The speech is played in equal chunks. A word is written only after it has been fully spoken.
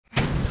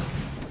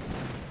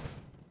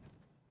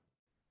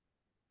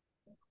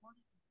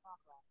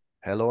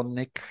Hello,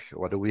 Nick.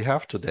 What do we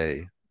have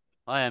today?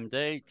 Hi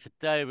MD.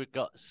 Today we've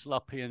got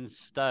Sloppy and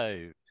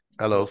Stove to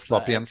Hello, talk about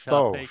Sloppy and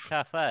Stove. XRP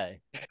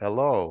Cafe.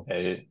 Hello.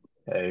 Hey,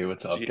 hey,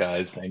 what's up,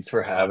 guys? Thanks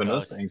for Oh having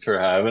us. God, Thanks for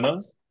having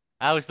us.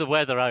 how's the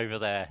weather over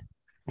there?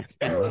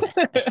 A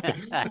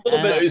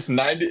little bit, it's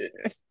 90,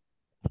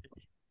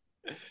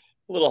 a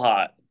little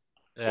hot,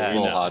 but a Yeah,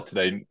 little Well, hot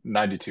today,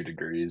 92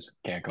 degrees.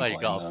 Can't well you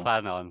complain got a though.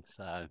 fan on,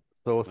 so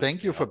so must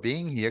thank be you for hot.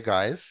 being here,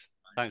 guys.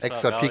 Thanks a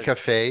lot, XRP guys.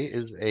 Cafe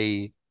is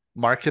a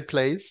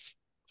marketplace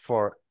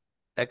for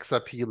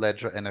XRP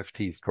Ledger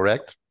NFTs,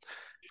 correct?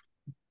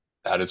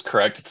 That is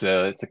correct.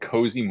 It's a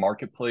cozy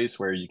marketplace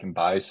where you can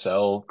buy,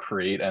 sell,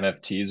 create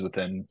NFTs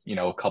within,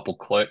 a couple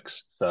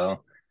clicks.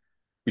 So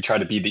we try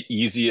to be the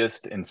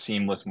easiest and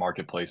seamless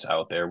marketplace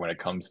out there when it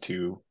comes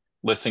to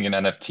listing an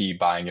NFT,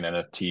 buying an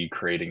NFT,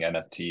 creating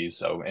NFTs,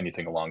 so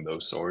anything along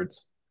those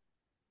sorts.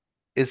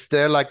 Is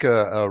there like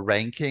a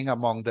ranking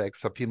among the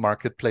XRP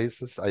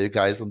marketplaces? Are you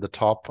guys on the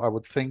top, I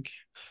would think?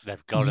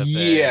 They've got to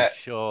be, Yeah,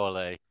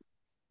 surely.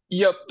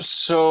 yep.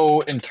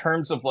 So in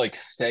terms of like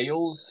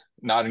sales,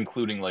 not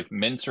including like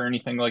mints or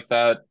anything like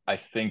that, I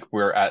think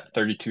we're at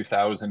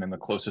 32,000 and the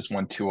closest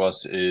one to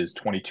us is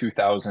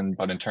 22,000.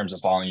 But in terms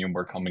of volume,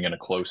 we're coming in a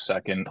close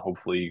second.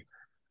 Hopefully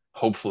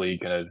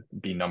gonna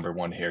be number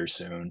one here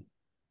soon.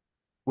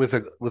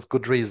 With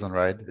good reason,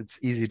 right? It's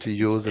easy to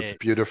use, it's It's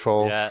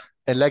beautiful, yeah,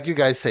 and like you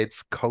guys say,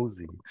 it's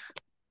cozy.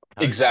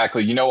 cozy.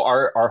 Exactly.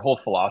 Our whole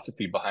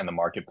philosophy behind the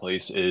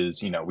marketplace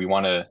is, we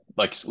want to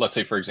like let's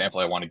say for example,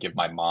 I want to give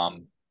my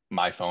mom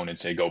my phone and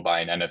say go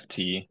buy an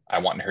NFT. I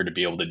want her to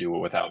be able to do it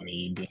without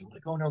me being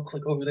like, "Oh no,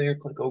 click over there,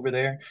 click over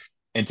there."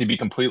 And to be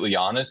completely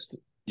honest,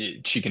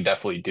 she can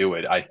definitely do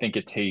it. I think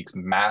it takes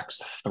max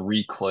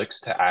 3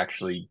 clicks to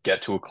actually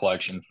get to a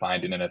collection,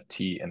 find an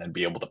NFT, and then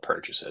be able to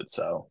purchase it.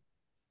 So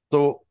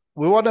So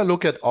we want to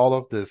look at all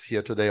of this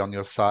here today on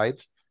your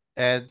site,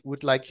 and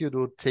would like you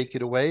to take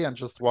it away and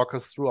just walk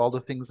us through all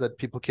the things that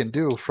people can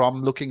do,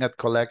 from looking at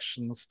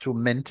collections to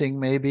minting,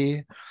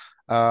 maybe.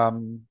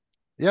 Um,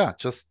 yeah,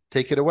 just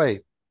take it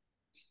away.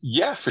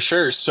 yeah, for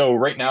sure. So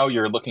right now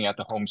you're looking at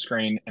the home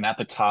screen, and at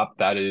the top,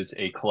 that is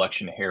a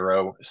collection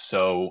hero.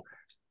 So,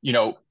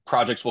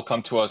 projects will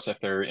come to us if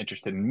they're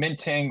interested in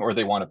minting or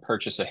they want to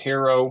purchase a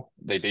hero.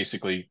 They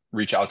basically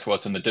reach out to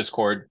us in the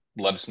Discord,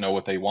 let us know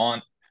what they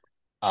want.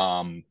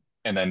 And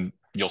then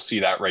you'll see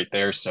that right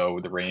there. So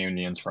the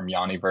reunions from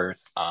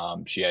Yaniverse,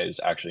 she is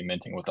actually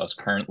minting with us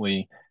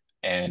currently,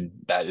 and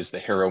that is the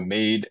hero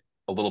made.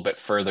 A little bit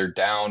further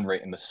down,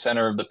 right in the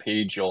center of the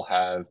page, you'll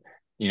have,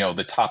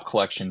 the top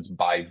collections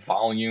by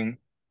volume,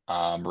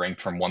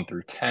 ranked from 1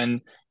 through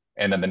 10.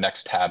 And then the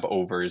next tab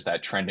over is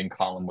that trending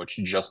column, which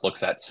just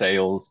looks at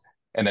sales.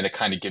 And then it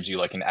kind of gives you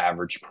like an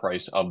average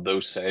price of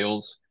those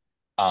sales.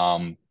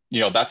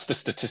 That's the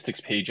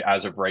statistics page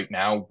as of right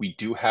now. We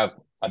do have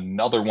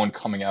another one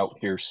coming out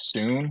here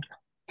soon.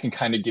 Can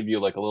kind of give you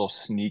like a little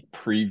sneak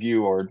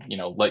preview or,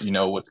 let you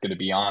know what's going to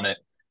be on it.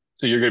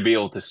 So you're going to be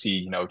able to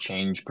see,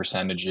 change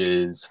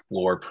percentages,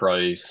 floor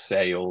price,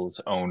 sales,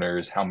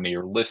 owners, how many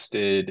are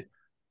listed,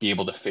 be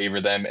able to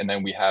favor them. And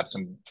then we have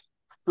some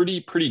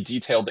pretty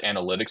detailed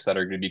analytics that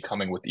are going to be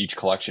coming with each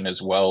collection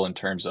as well in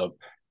terms of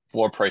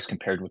floor price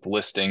compared with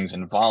listings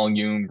and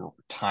volume,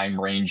 time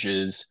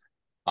ranges,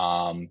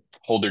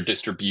 holder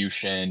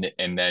distribution,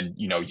 and then,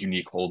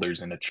 unique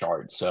holders in a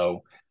chart.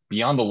 So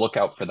be on the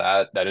lookout for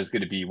that. That is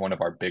going to be one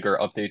of our bigger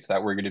updates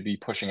that we're going to be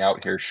pushing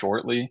out here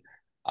shortly.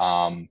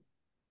 Um,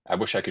 I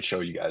wish I could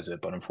show you guys it,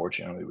 but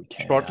unfortunately we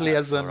can't. Shortly, Yeah,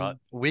 as all right.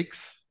 in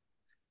weeks.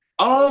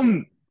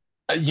 Um,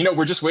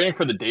 we're just waiting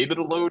for the data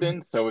to load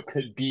in, so it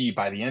could be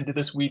by the end of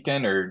this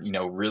weekend or,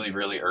 really,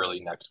 really early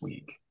next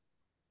week.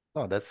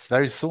 Oh, that's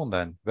very soon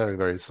then. Very,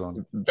 very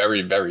soon.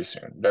 Very, very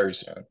soon. Very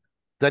soon.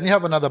 Then you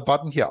have another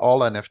button here, all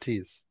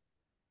NFTs.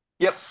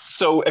 Yep.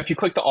 So if you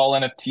click the all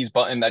NFTs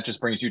button, that just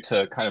brings you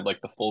to kind of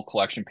like the full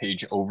collection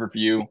page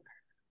overview.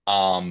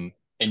 And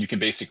you can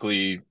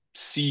basically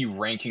see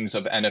rankings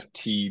of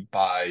NFT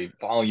by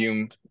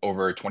volume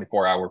over a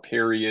 24-hour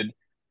period.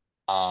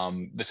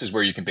 This is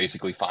where you can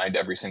basically find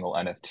every single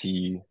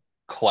NFT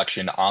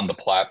collection on the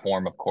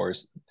platform. Of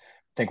course, I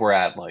think we're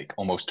at like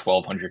almost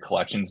 1,200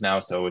 collections now,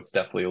 so it's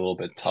definitely a little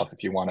bit tough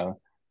if you want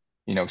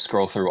to,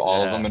 scroll through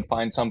all of them Yeah. and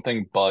find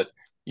something. But,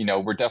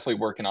 we're definitely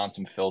working on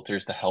some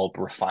filters to help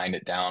refine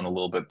it down a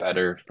little bit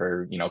better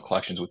for,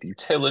 collections with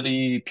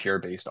utility, pure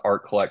based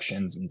art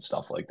collections and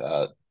stuff like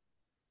that.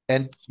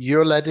 And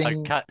you're So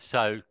letting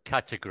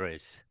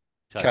categories.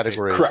 So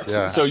categories, people. Correct.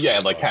 yeah. So yeah,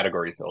 like All right.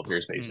 category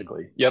filters Mm,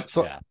 basically. Yep.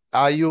 So yeah.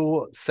 are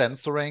you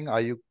censoring? Are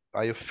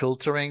you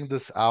filtering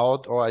this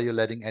out, or are you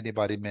letting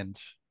anybody mint?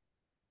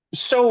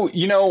 So,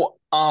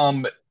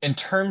 in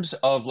terms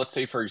of, let's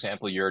say, for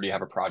example, you already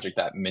have a project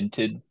that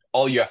minted,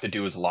 all you have to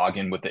do is log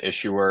in with the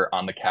issuer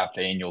on the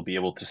cafe and you'll be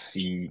able to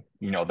see,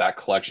 that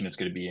collection is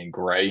going to be in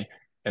gray.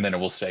 And then it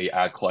will say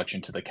add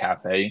collection to the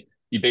cafe.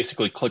 You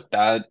basically click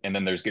that, and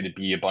then there's going to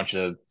be a bunch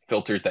of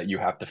filters that you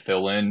have to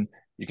fill in.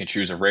 You can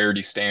choose a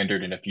rarity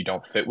standard. And if you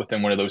don't fit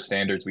within one of those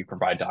standards, we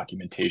provide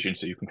documentation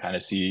so you can kind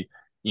of see,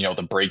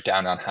 the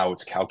breakdown on how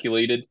it's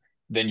calculated,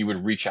 then you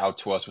would reach out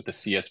to us with a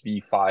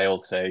CSV file,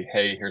 say,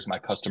 hey, here's my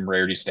custom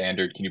rarity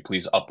standard. Can you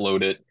please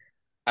upload it?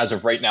 As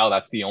of right now,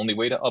 that's the only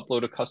way to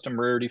upload a custom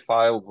rarity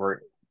file. We're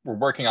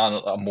working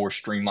on a more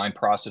streamlined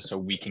process so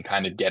we can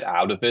kind of get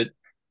out of it.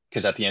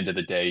 Because at the end of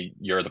the day,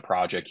 you're the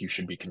project, you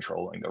should be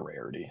controlling the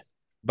rarity.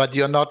 But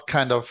you're not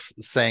kind of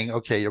saying,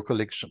 okay, your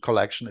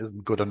collection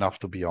isn't good enough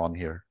to be on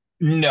here.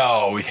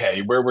 No,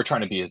 hey, we're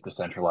trying to be as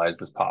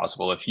decentralized as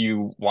possible. If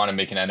you want to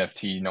make an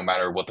NFT, no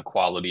matter what the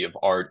quality of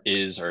art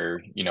is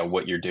or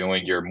what you're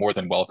doing, you're more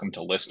than welcome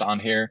to list on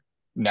here.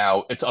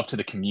 Now, it's up to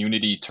the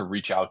community to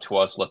reach out to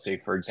us. Let's say,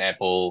 for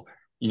example,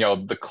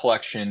 the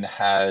collection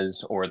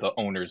has or the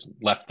owners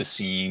left the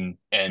scene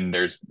and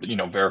there's,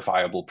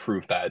 verifiable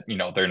proof that,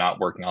 they're not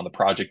working on the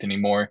project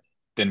anymore.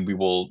 Then we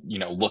will,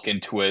 look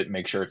into it,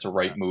 make sure it's a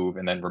right move,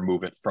 and then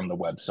remove it from the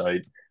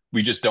website.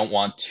 We just don't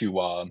want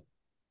to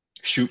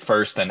shoot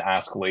first, then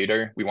ask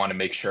later. We want to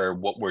make sure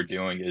what we're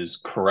doing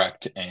is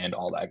correct and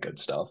all that good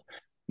stuff.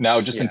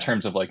 Now, just in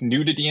terms of like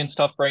nudity and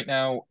stuff right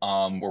now,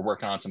 we're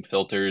working on some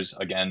filters.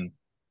 Again,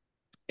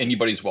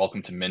 anybody's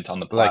welcome to mint on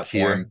the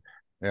platform.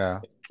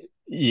 Like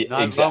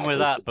no wrong with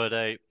that,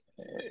 buddy.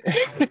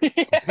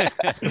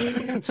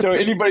 So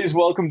anybody's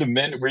welcome to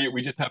mint.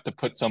 We just have to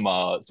put some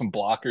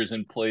blockers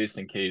in place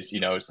in case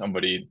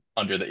somebody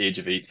under the age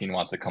of 18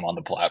 wants to come on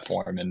the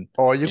platform, and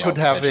or you could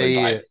have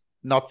a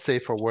not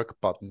safe for work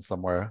button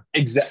somewhere.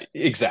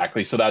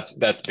 Exactly. So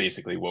that's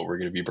basically what we're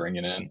going to be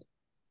bringing in.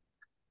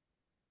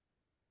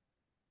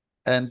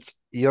 And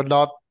you're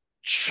not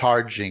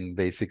charging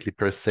basically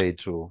per se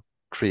to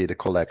create a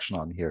collection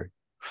on here.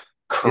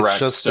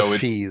 Correct. It's just the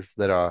fees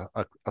that are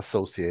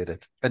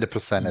associated and the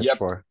percentage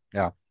for,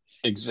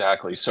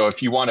 Exactly. So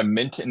if you want to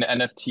mint an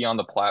NFT on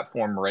the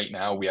platform right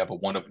now, we have a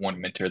one-of-one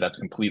minter that's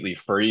completely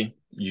free.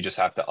 You just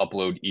have to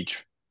upload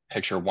each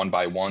picture one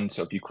by one.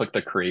 So if you click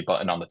the create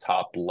button on the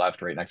top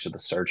left, right next to the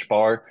search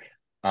bar,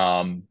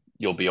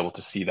 you'll be able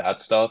to see that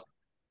stuff.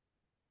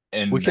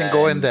 And we can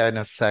go in there in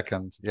a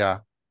second. Yeah.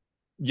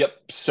 Yep.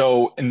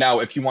 So now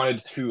if you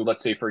wanted to,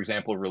 let's say, for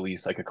example,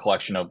 release like a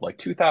collection of like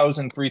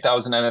 2,000,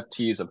 3,000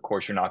 NFTs, of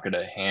course, you're not going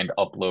to hand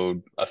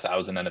upload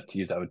 1,000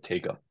 NFTs. That would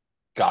take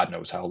God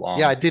knows how long.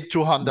 Yeah, I did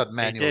 200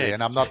 manually,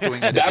 and I'm not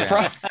doing it again.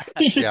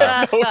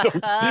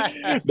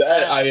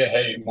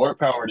 Hey, more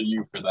power to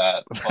you for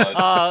that.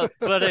 But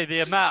buddy,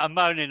 the amount of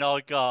moaning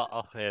I got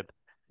off him.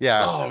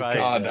 Yeah. Oh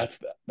God,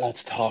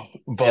 that's tough.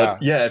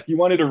 But yeah, if you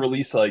wanted to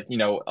release like,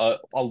 a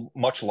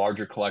much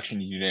larger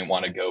collection, you didn't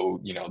want to go,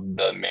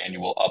 the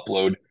manual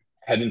upload,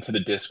 head into the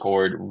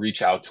Discord,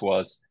 reach out to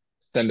us,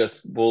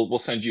 we'll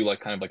send you like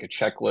kind of like a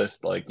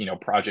checklist, like,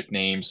 project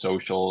name,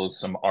 socials,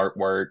 some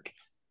artwork.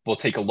 We'll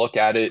take a look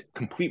at it,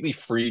 completely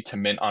free to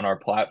mint on our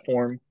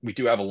platform. We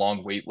do have a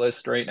long wait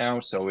list right now,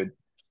 so it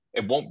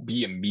won't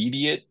be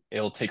immediate.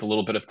 It'll take a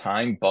little bit of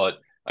time, but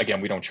again,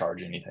 we don't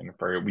charge anything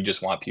for it. We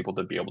just want people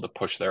to be able to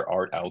push their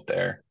art out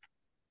there.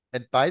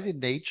 And by the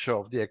nature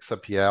of the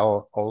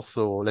XRPL,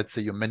 also, let's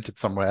say you mint it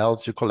somewhere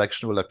else, your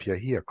collection will appear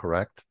here,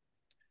 correct?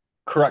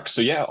 Correct.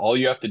 So yeah, all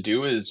you have to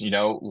do is,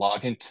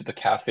 log into the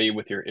cafe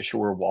with your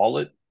issuer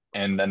wallet,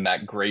 and then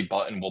that gray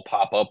button will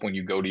pop up when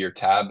you go to your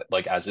tab,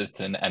 like as if it's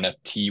an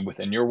NFT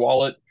within your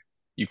wallet.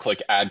 You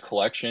click add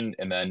collection,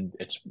 and then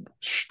it's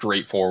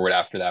straightforward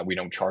after that. We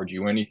don't charge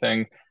you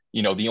anything.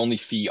 The only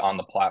fee on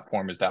the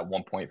platform is that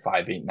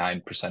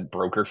 1.589%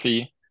 broker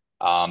fee.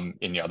 And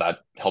that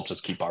helps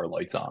us keep our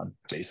lights on,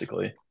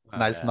 basically.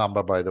 Nice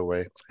number, by the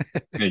way.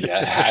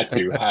 Yeah, had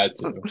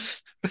to.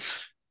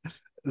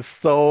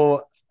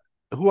 So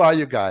who are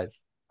you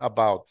guys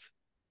about?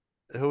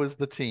 Who is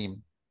the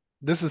team?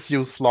 This is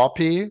you,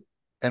 Sloppy,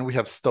 and we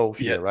have Stove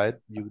here, right?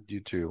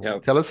 You two.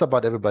 Yep. Tell us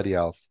about everybody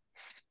else.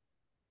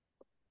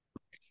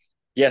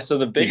 Yeah, so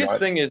the biggest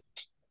thing is,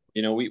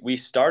 we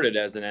started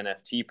as an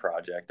NFT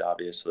project,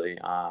 obviously.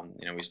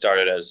 We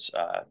started as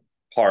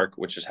Park,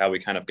 which is how we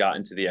kind of got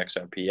into the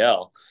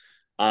XRPL.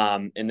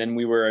 And then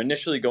we were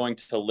initially going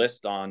to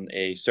list on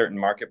a certain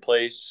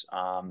marketplace.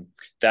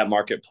 That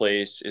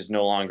marketplace is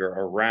no longer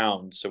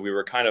around. So we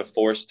were kind of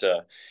forced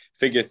to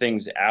figure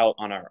things out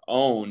on our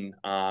own.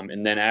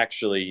 And then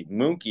actually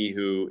Mookie,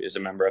 who is a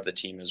member of the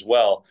team as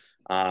well,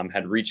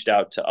 had reached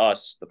out to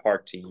us, the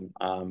Park team,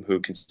 who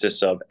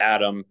consists of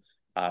Adam,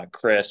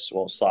 Chris,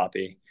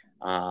 Sloppy,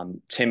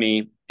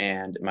 Timmy,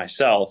 and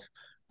myself.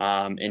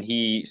 And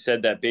he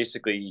said that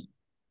basically,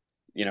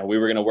 we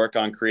were going to work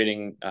on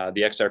creating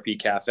the XRP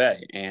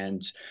Cafe.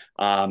 And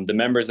the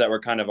members that were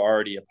kind of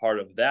already a part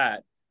of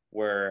that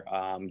were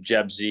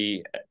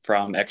Jebzy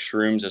from X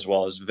Shrooms, as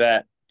well as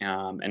Vet,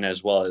 and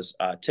as well as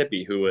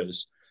Tippy, who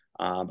was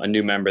a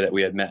new member that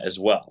we had met as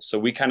well. So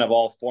we kind of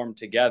all formed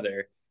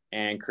together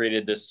and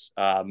created this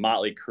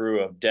motley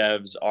crew of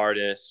devs,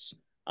 artists,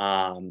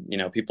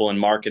 people in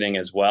marketing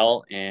as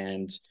well,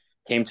 and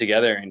came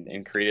together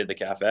and created the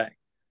cafe.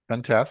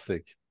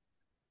 Fantastic.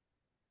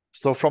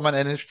 So from an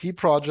NFT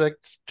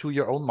project to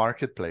your own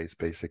marketplace,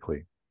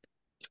 basically.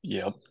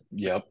 Yep.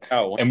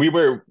 Oh, and we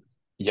were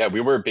Yeah,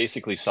 we were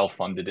basically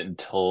self-funded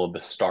until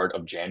the start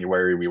of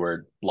January. We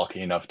were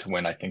lucky enough to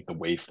win, I think, the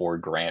Wave 4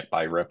 grant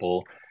by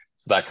Ripple.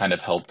 So that kind of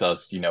helped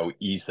us,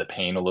 ease the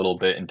pain a little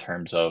bit in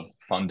terms of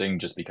funding,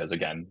 just because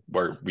again,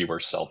 we were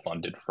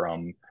self-funded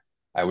from,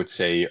 I would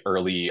say,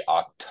 early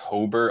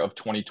October of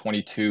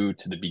 2022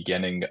 to the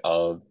beginning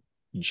of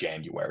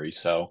January.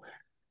 So,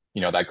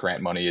 that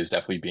grant money is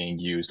definitely being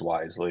used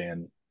wisely,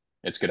 and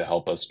it's going to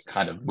help us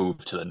kind of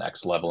move to the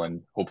next level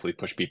and hopefully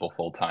push people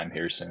full time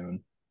here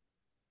soon.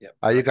 Yep.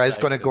 Are you guys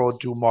going to go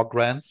do more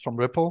grants from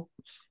Ripple?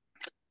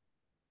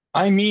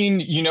 I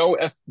mean,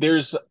 if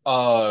there's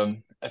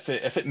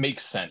if it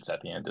makes sense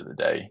at the end of the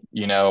day,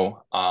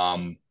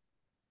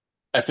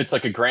 if it's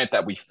like a grant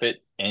that we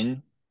fit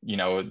in,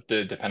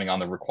 depending on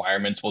the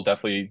requirements, we'll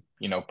definitely,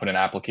 put an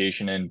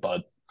application in,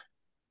 but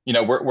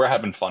we're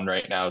having fun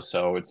right now,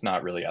 so it's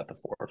not really at the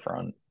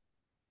forefront.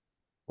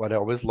 What I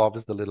always love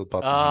is the little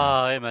button.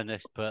 Oh, him and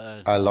this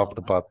button. I love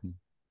the button.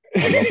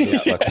 I love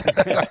this button.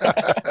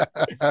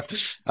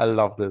 I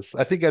love this.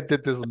 I think I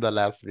did this in the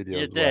last video.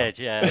 You as well. did,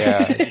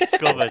 yeah. You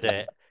discovered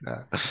it.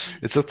 Yeah.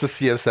 It's just the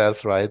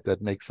CSS, right?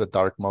 That makes a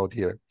dark mode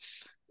here.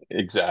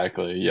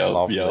 Exactly. Yeah.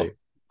 Lovely. Yep.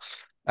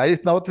 I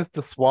noticed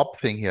the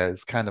swap thing here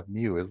is kind of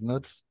new, isn't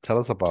it? Tell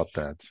us about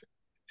that.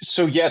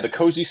 So yeah, the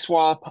cozy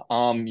swap,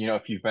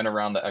 if you've been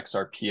around the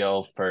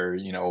XRPL for,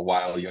 a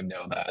while, you'll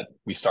know that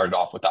we started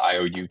off with the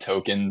IOU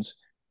tokens.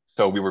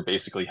 So we were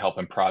basically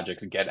helping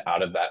projects get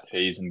out of that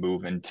phase and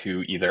move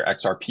into either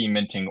XRP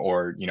minting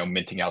or,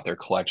 minting out their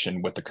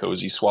collection with the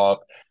cozy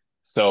swap.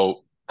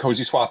 So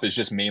cozy swap is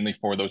just mainly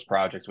for those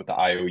projects with the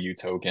IOU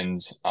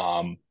tokens.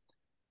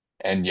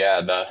 And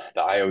yeah, the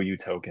IOU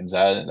tokens,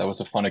 that was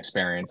a fun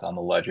experience on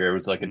the ledger. It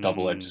was like a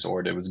double-edged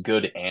sword. It was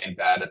good and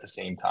bad at the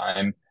same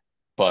time.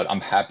 But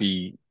I'm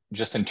happy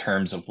just in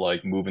terms of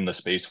like moving the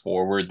space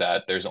forward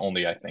that there's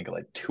only, I think,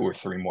 like 2 or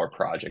 3 more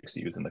projects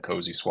using the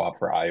cozy swap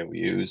for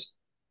IOUs.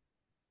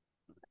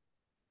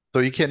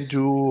 So you can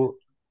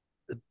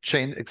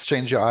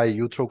exchange your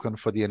IOU token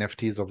for the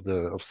NFTs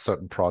of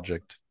certain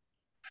project.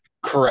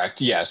 Correct.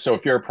 Yeah. So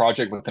if you're a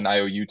project with an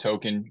IOU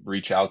token,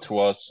 reach out to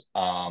us.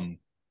 And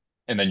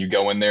then you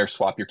go in there,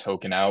 swap your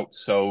token out.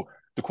 So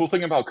the cool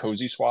thing about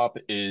Cozy Swap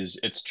is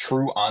it's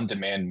true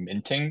on-demand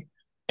minting.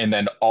 And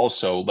then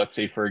also, let's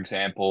say, for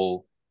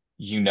example,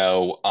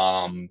 you're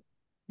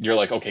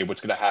like, okay,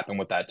 what's going to happen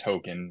with that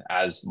token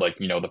as like,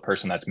 the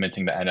person that's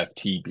minting the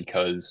NFT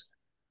because,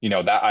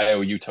 that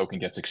IOU token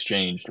gets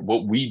exchanged.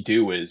 What we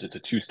do is it's a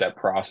 2-step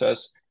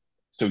process.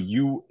 So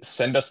you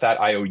send us that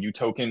IOU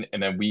token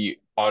and then we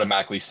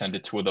automatically send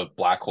it to the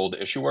black hole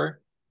issuer.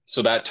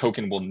 So that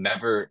token will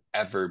never,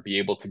 ever be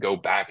able to go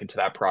back into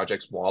that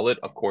project's wallet,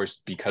 of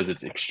course, because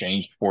it's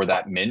exchanged for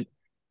that mint.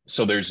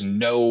 So there's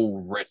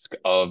no risk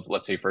of,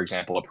 let's say, for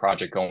example, a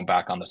project going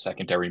back on the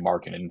secondary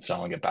market and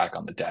selling it back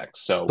on the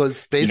DEX. So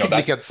it's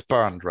basically gets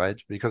burned, right?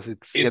 Because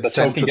the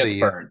token gets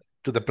burned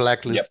to the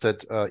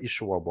blacklisted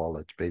issuer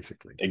wallet,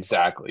 basically.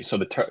 Exactly. So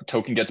the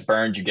token gets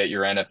burned, you get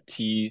your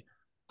NFT,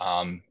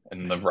 and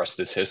the rest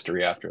is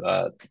history after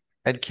that.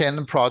 And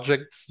can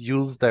projects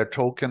use their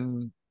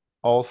token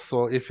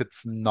also if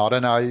it's not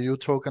an IOU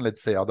token?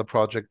 Let's say other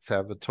projects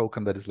have a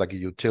token that is like a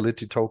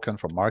utility token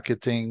for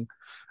marketing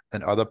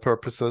and other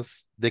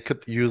purposes. They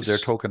could use their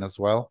token as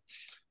well.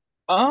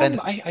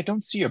 I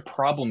don't see a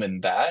problem in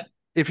that.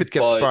 If it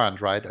gets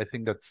burned, right? I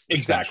think that's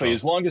exactly essential.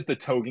 As long as the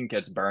token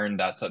gets burned,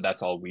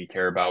 that's all we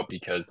care about,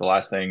 because the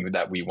last thing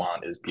that we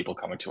want is people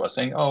coming to us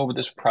saying, "Oh,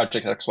 this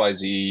project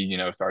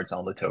XYZ, start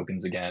selling the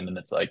tokens again." And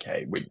it's like,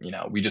 hey,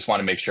 we just want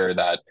to make sure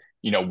that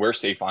we're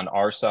safe on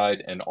our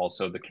side and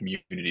also the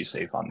community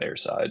safe on their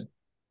side.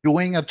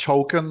 Doing a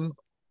token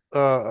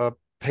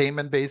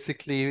payment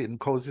basically in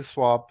Cozy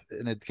Swap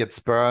and it gets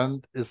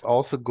burned is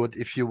also good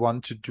if you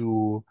want to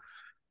do,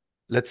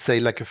 let's say,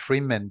 like a free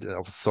mint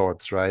of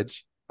sorts, right?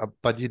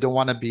 But you don't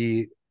want to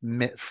be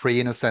free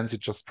in a sense. You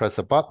just press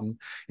a button.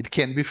 It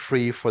can be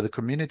free for the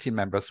community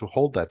members who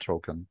hold that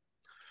token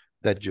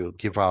that you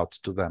give out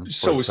to them.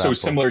 So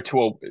similar to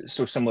a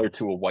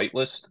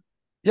whitelist.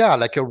 Yeah,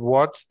 like a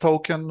rewards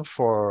token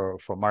for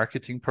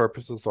marketing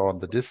purposes or on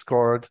the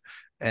Discord,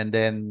 and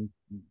then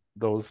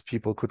those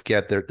people could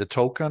get the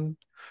token,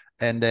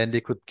 and then they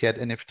could get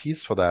NFTs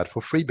for that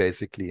for free,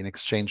 basically, in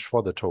exchange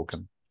for the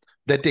token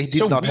that they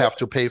did not have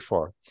to pay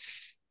for.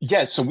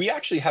 Yeah, so we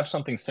actually have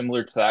something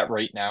similar to that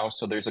right now.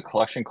 So there's a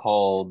collection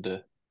called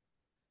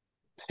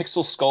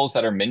Pixel Skulls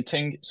that are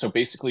minting. So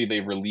basically they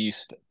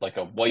released like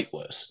a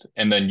whitelist,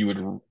 and then you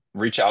would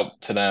reach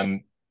out to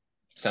them,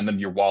 send them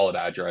your wallet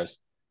address,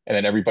 and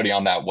then everybody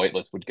on that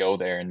whitelist would go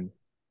there and,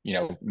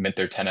 mint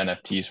their 10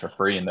 NFTs for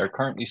free. And they're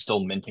currently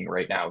still minting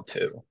right now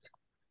too.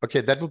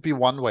 Okay, that would be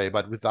one way,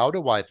 but without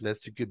a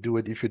whitelist, you could do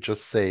it if you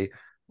just say,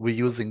 we're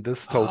using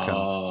this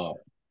token.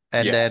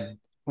 Then,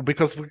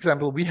 because, for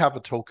example, we have a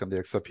token, the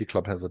XRP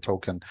Club has a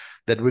token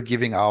that we're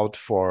giving out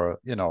for,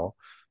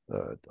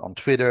 on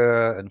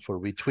Twitter and for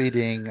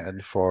retweeting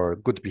and for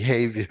good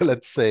behavior,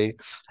 let's say.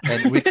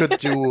 And we could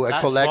do a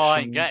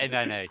collection. Getting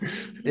any.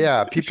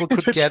 Yeah, people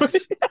could get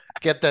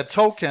get that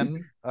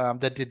token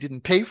that they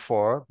didn't pay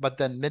for, but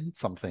then mint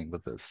something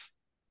with this.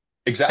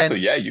 Exactly.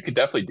 Yeah, you could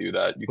definitely do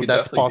that. You could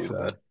that's definitely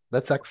possible. do that.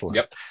 That's excellent.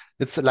 Yep.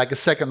 It's like a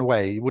second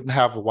way. You wouldn't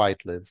have a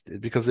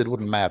whitelist because it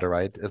wouldn't matter,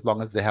 right? As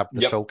long as they have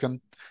the token,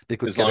 they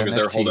could as get long an as NFT.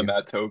 they're holding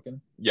that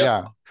token. Yep.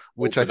 Yeah,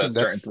 which I think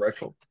certain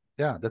threshold.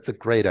 Yeah, that's a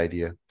great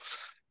idea.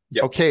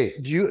 Yep. Okay,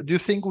 do you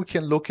think we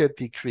can look at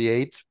the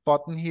create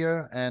button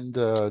here and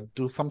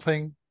do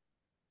something?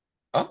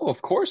 Oh,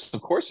 of course,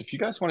 of course. If you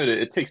guys wanted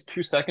it takes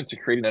 2 seconds to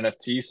create an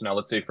NFT. So now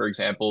let's say, for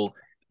example,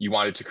 you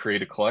wanted to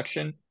create a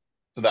collection.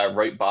 So that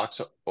right box,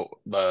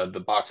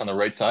 the box on the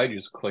right side, you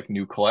just click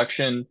new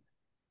collection,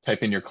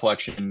 type in your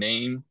collection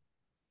name,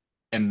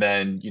 and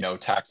then,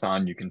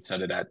 taxon, you can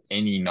set it at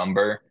any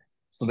number.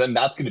 So then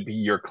that's going to be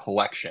your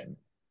collection.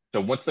 So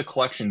once the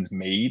collection's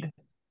made,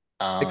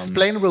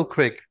 explain real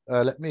quick.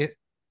 Let me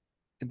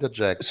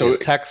interject. So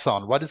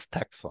taxon, what is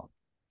taxon?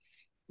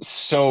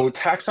 So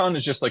taxon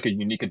is just like a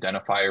unique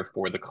identifier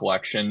for the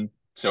collection.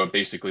 So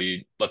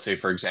basically, let's say,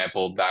 for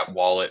example, that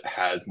wallet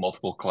has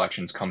multiple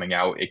collections coming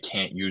out. It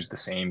can't use the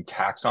same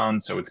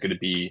taxon. So it's going to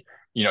be,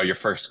 your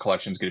first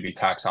collection is going to be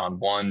taxon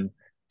 1.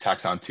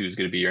 Taxon 2 is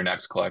going to be your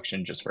next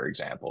collection, just for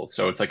example.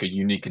 So it's like a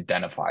unique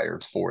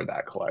identifier for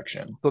that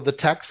collection. So the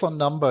taxon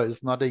number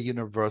is not a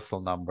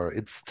universal number.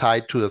 It's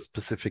tied to a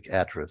specific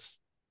address.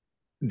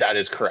 That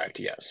is correct,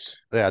 yes.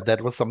 Yeah,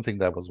 that was something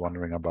that I was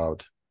wondering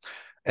about.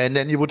 And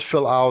then you would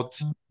fill out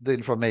the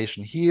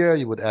information here.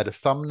 You would add a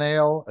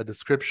thumbnail, a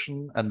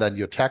description, and then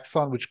your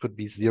taxon, which could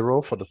be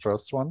 0 for the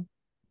first one.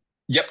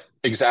 Yep,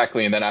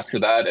 exactly. And then after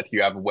that, if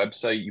you have a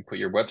website, you put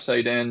your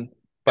website in.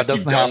 But it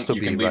doesn't have to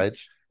be, right?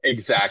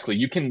 Exactly.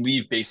 You can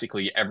leave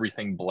basically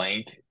everything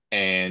blank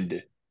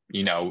and,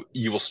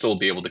 you will still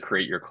be able to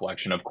create your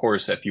collection. Of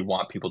course, if you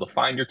want people to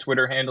find your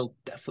Twitter handle,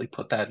 definitely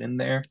put that in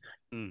there.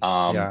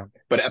 Yeah.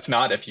 But if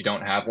not, if you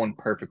don't have one,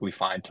 perfectly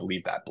fine to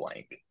leave that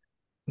blank.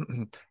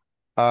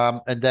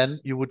 And then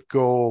you would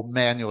go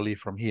manually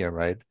from here,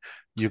 right?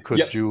 You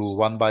could do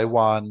one by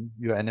one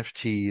your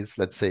NFTs.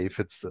 Let's say if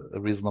it's a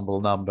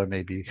reasonable number,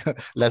 maybe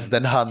less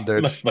than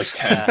 100, like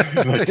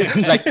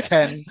 10, like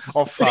 10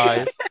 or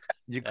 5.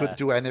 You could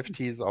do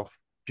NFTs of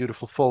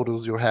beautiful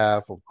photos you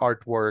have, of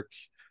artwork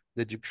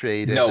that you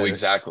created. No,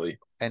 exactly.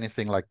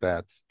 Anything like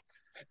that.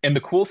 And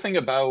the cool thing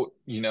about,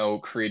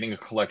 creating a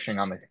collection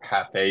on the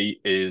cafe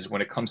is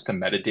when it comes to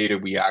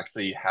metadata, we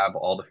actually have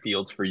all the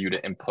fields for you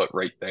to input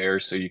right there.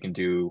 So you can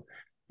do,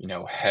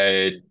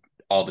 head,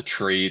 all the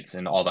traits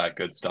and all that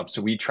good stuff.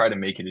 So we try to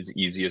make it as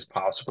easy as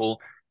possible.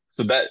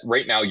 So that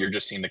right now you're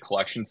just seeing the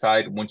collection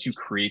side. Once you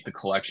create the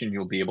collection,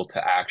 you'll be able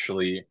to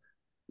actually,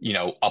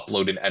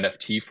 upload an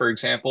NFT, for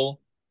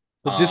example.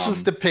 So this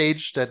is the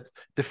page that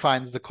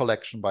defines the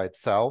collection by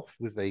itself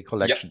with a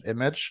collection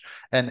image.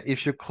 And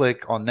if you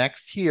click on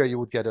next here, you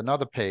would get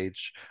another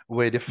page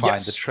where you define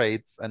the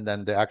traits and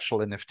then the actual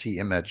NFT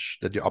image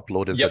that you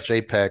upload as a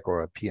JPEG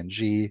or a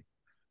PNG.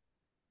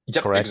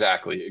 Yep, correct?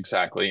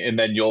 Exactly. And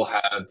then you'll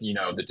have,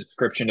 the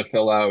description to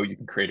fill out. You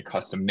can create a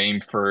custom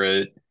name for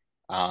it,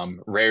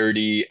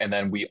 rarity. And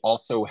then we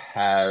also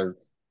have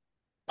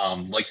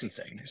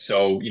licensing.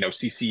 So,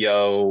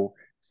 CCO,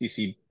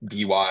 CCBY,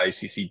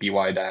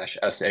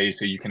 CCBY-SA.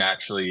 So you can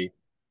actually,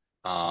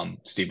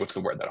 Steve, what's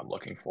the word that I'm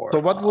looking for? So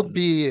what would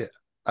be,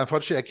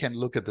 unfortunately, I can't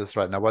look at this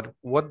right now. What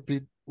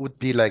would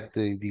be like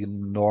the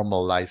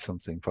normal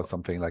licensing for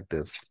something like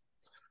this?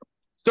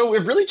 So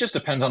it really just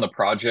depends on the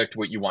project,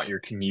 what you want your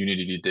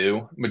community to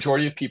do.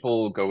 Majority of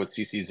people go with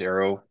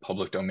CC0,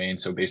 public domain.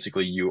 So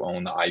basically you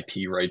own the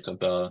IP rights of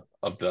the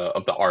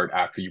art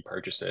after you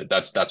purchase it.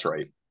 That's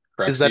right.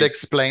 Correct, is that Steve?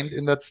 Explained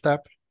in that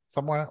step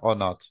somewhere or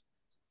not?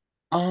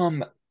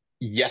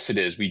 Yes, it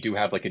is. We do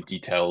have like a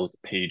details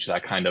page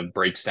that kind of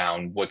breaks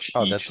down what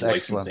each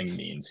licensing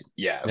means.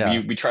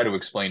 Yeah. We try to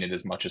explain it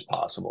as much as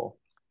possible.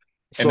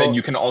 And then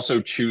you can also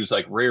choose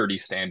like rarity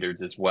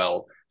standards as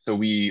well. So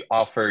we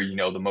offer,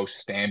 the most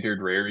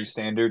standard rarity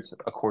standards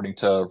according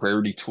to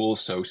rarity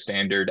tools. So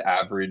standard,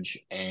 average,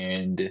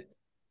 and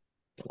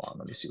hold on,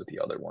 let me see what the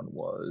other one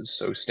was.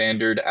 So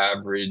standard,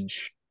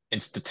 average,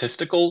 and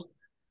statistical.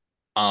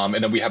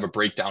 And then we have a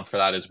breakdown for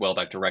that as well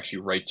that directs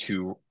you right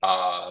to,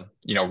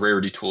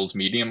 Rarity Tools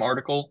Medium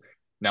article.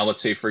 Now,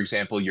 let's say, for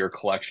example, you're a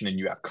collection and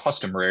you have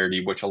custom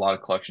rarity, which a lot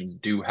of collections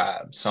do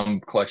have. Some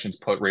collections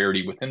put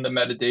rarity within the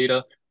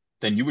metadata.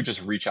 Then you would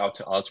just reach out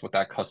to us with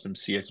that custom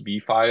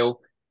CSV file,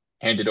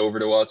 hand it over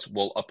to us.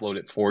 We'll upload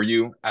it for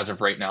you. As of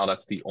right now,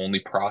 that's the only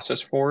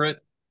process for it.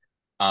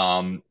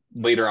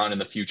 Later on in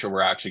the future,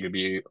 we're actually going to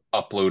be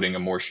uploading a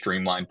more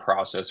streamlined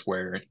process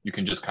where you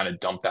can just kind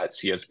of dump that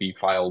CSV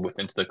file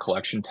within the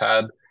collection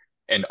tab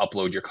and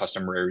upload your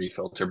custom rarity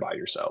filter by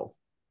yourself.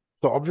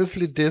 So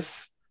obviously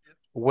this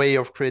way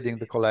of creating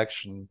the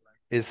collection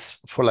is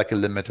for like a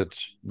limited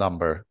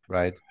number,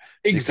 right?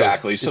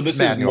 Exactly. So this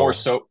manual. Is more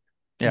so,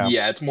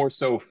 it's more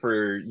so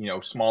for,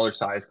 smaller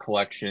size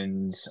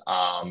collections,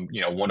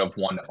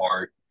 one-of-one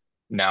art.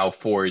 Now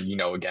for,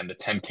 again, the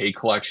 10K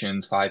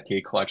collections,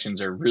 5K collections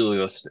are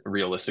really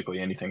realistically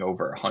anything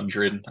over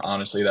 100.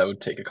 Honestly, that would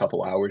take a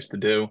couple hours to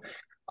do.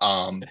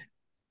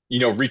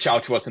 reach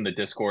out to us in the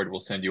Discord. We'll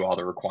send you all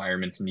the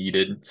requirements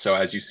needed. So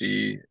as you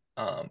see,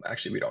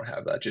 actually we don't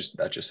have that.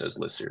 That just says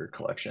list your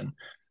collection.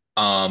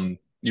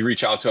 You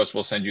reach out to us,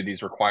 we'll send you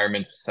these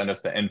requirements, send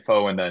us the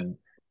info, and then,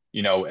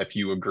 if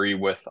you agree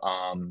with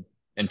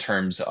in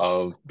terms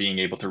of being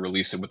able to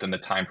release it within the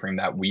time frame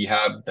that we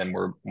have, then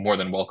we're more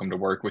than welcome to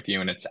work with you,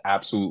 and it's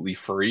absolutely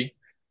free.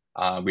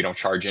 We don't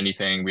charge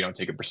anything. We don't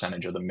take a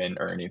percentage of the mint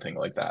or anything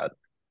like that.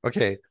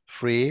 Okay,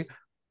 free.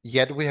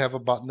 Yet we have a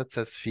button that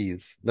says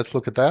fees. Let's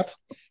look at that.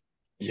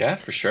 Yeah,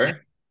 for sure.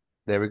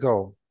 There we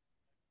go.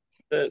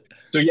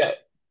 So yeah.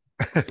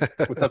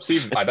 What's up,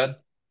 Steve? My bad.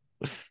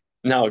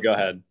 No, go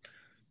ahead.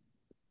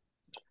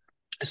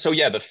 So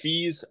yeah, the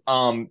fees,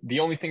 the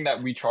only thing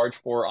that we charge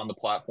for on the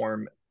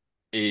platform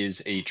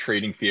is a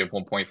trading fee of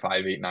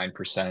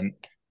 1.589%.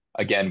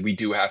 Again, we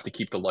do have to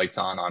keep the lights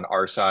on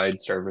our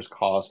side. Servers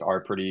cost are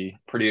pretty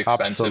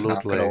expensive, absolutely.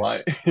 Not gonna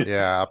lie.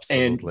 Yeah,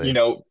 absolutely.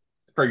 And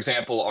for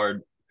example,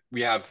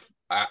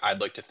 I'd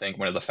like to think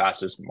one of the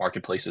fastest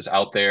marketplaces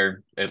out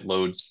there. It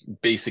loads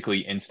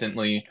basically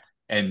instantly,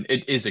 and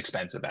it is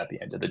expensive at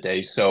the end of the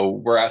day. So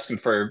we're asking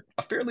for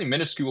a fairly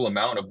minuscule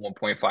amount of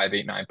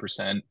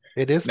 1.589%.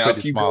 It is now,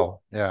 pretty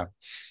small. Yeah.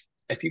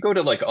 If you go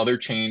to like other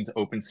chains,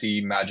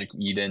 OpenSea, Magic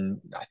Eden,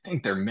 I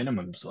think their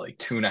minimum is like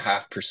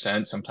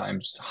 2.5%,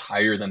 sometimes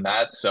higher than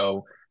that.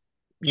 So,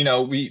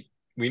 we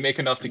make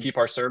enough to keep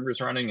our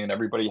servers running and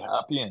everybody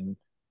happy.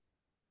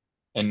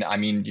 And I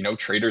mean,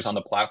 traders on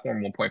the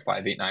platform,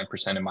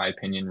 1.589%, in my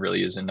opinion,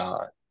 really isn't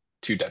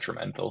too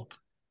detrimental.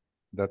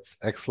 That's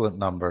excellent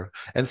number.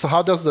 And so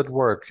how does that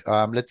work?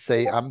 Let's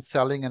say I'm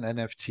selling an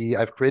NFT.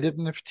 I've created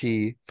an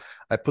NFT.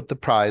 I put the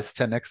price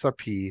 10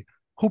 XRP.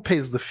 Who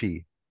pays the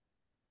fee?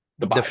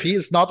 The fee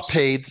is not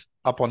paid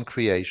upon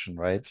creation,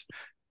 right?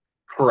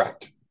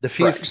 Correct. The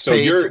fee is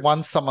paid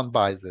once someone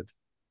buys it.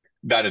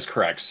 That is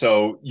correct.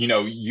 So,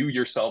 you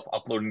yourself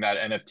uploading that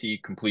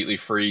NFT completely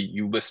free,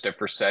 you list it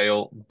for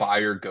sale,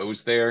 buyer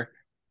goes there.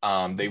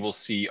 They will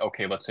see,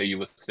 okay, let's say you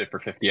listed it for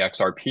 50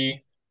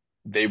 XRP.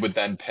 They would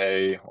then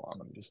pay, hold on,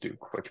 let me just do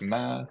quick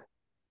math.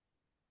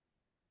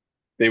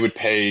 They would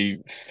pay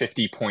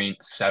 50.7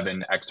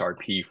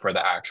 XRP for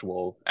the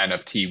actual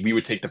NFT. We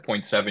would take the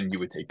 0.7, you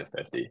would take the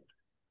 50.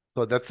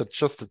 So that's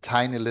just a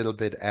tiny little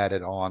bit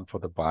added on for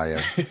the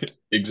buyer.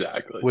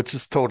 Exactly. Which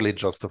is totally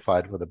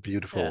justified for the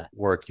beautiful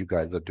work you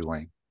guys are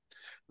doing.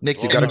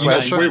 Nick, you got a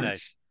question?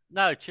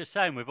 No, just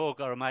saying we've all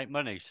got to make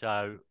money,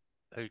 so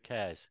who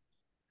cares?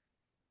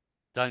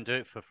 Don't do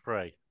it for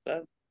free.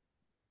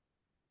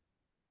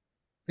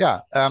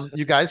 Yeah.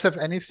 You guys have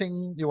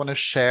anything you want to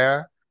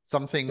share?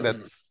 Something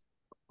that's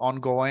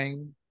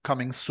ongoing,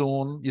 coming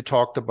soon? You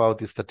talked about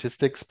the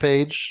statistics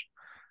page.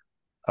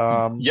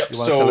 Yep. You want to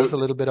tell us a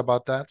little bit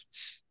about that?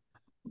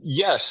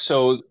 Yes.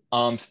 So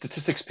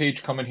statistics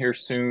page coming here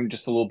soon.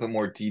 Just a little bit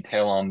more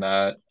detail on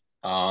that.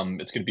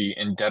 It's going to be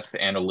in-depth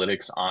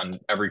analytics on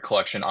every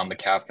collection on the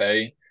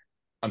cafe.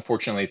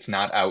 Unfortunately, it's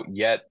not out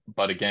yet,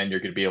 but again,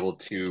 you're going to be able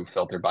to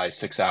filter by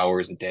 6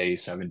 hours a day,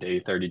 7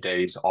 days, 30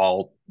 days,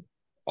 all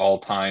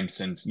time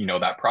since,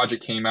 that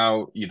project came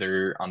out,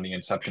 either on the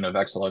inception of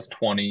XLS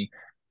 20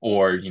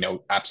 or,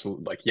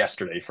 absolute like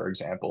yesterday, for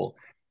example.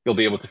 You'll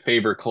be able to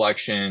favor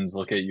collections,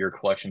 look at your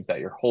collections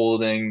that you're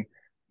holding.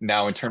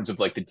 Now, in terms of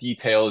like the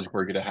details,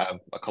 we're going to have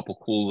a couple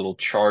cool little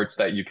charts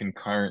that you can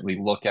currently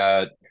look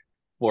at,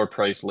 floor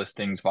price,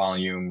 listings,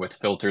 volume with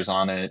filters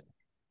on it.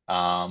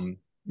 All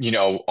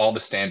the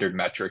standard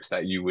metrics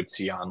that you would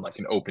see on like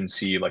an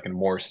OpenSea, like a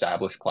more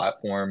established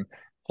platform,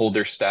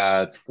 holder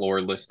stats,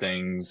 floor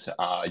listings,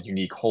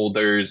 unique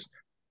holders,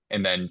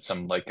 and then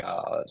some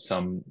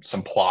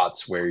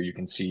plots where you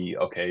can see,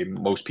 okay,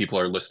 most people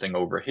are listing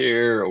over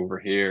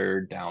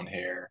here, down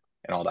here,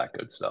 and all that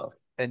good stuff.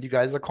 And you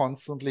guys are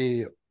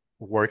constantly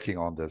working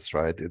on this,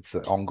 right? It's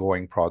an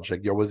ongoing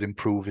project. You're always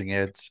improving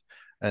it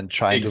and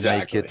trying to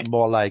make it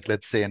more like,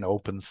 let's say, an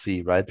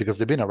OpenSea, right? Because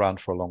they've been around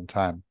for a long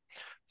time.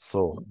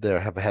 So they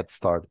have a head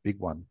start, big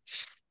one.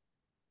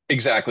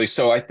 Exactly.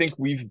 So I think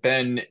we've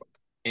been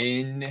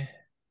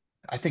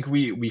I think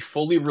we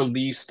fully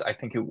released, I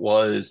think it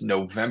was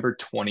November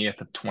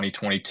 20th of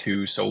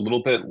 2022. So a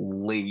little bit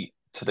late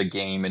to the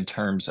game in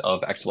terms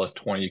of XLS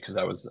 20 because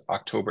that was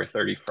October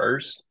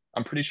 31st,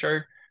 I'm pretty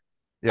sure.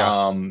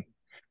 Yeah.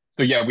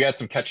 So yeah, we had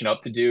some catching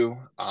up to do.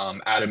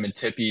 Adam and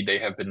Tippy, they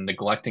have been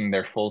neglecting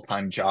their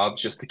full-time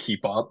jobs just to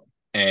keep up.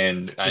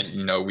 And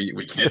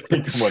we can't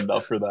thank them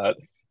enough for that.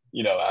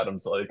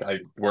 Adam's like, I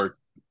work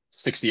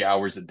 60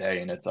 hours a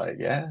day, and it's like,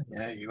 yeah,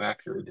 you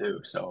actually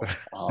do. So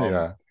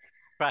yeah.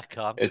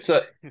 It's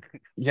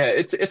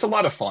a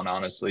lot of fun,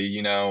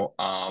 honestly.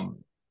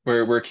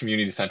 We're a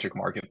community-centric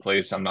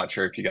marketplace. I'm not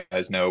sure if you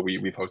guys know,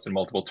 we've hosted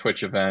multiple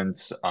Twitch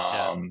events,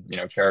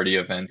 charity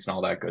events and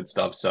all that good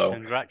stuff. So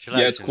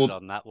congratulations it's cool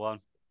on that one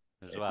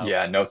as well.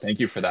 Yeah, no, thank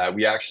you for that.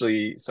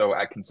 So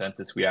at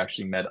Consensus, we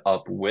actually met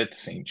up with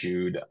St.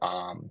 Jude.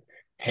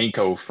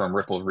 Hanko from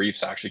Ripple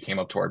Reefs actually came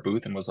up to our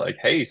booth and was like,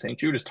 hey, St.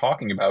 Jude is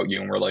talking about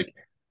you. And we're like,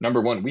 number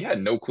one, we had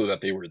no clue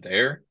that they were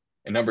there.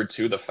 And number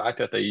two, the fact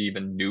that they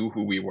even knew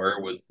who we were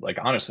was like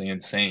honestly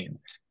insane.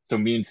 So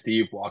me and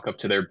Steve walk up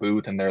to their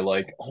booth and they're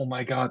like, "Oh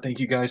my God, thank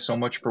you guys so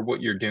much for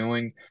what you're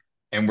doing."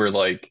 And we're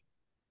like,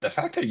 the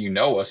fact that you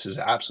know us is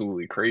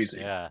absolutely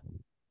crazy. Yeah.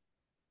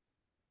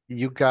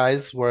 You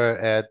guys were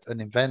at an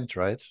event,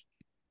 right?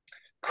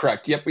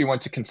 Correct. Yep, we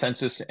went to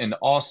Consensus in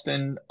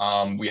Austin.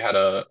 We had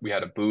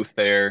a booth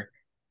there,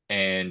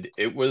 and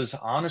it was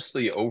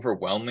honestly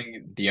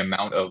overwhelming the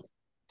amount of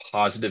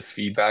positive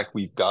feedback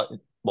we've got.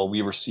 Well,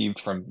 we received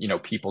from,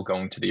 people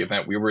going to the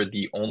event. We were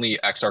the only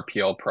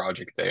XRPL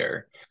project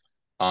there.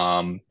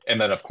 And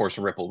then of course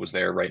Ripple was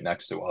there right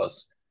next to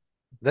us.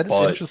 That is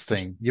But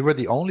interesting. You were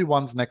the only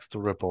ones next to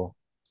Ripple.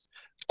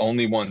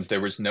 only ones.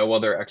 There was no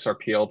other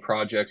XRPL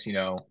projects.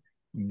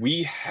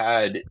 We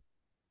had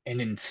an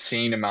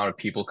insane amount of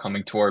people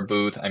coming to our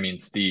booth. I mean,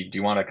 Steve, do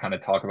you want to kind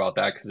of talk about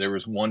that? Because there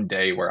was one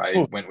day where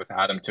I went with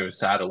Adam to a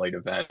satellite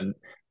event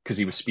because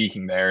he was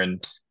speaking there,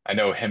 and I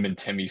know him and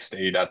Timmy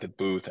stayed at the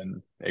booth,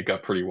 and it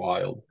got pretty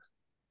wild.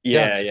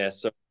 Yeah.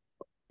 So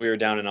we were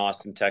down in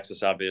Austin,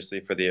 Texas,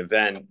 obviously, for the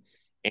event.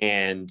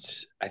 And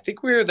I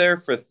think we were there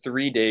for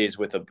 3 days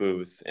with a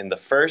booth. And the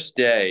first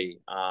day,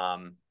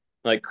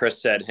 like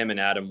Chris said, him and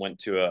Adam went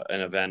to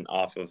an event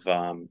off of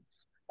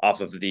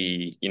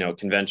the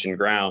convention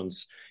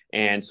grounds.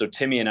 And so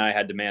Timmy and I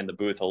had to man the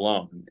booth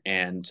alone.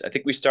 And I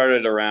think we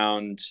started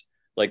around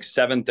like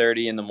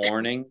 7:30 in the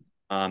morning.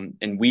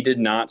 And we did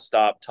not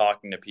stop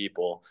talking to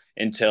people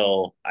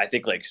until I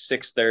think like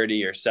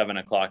 6:30 or 7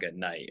 o'clock at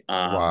night.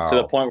 To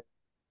the Wow. point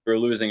where we were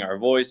losing our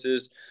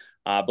voices.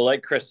 But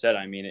like Chris said,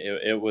 I mean,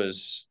 it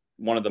was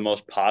one of the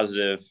most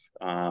positive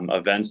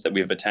events that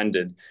we've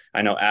attended.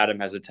 I know Adam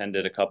has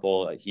attended a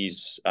couple.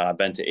 He's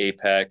been to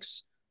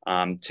Apex.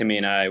 Timmy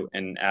and I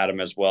and Adam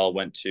as well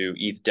went to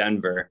ETH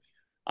Denver.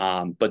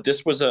 But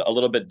this was a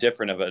little bit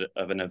different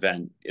of an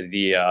event.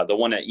 The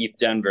one at ETH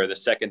Denver, the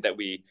second that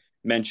we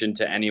mentioned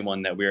to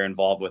anyone that we were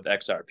involved with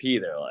XRP,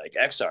 they're like,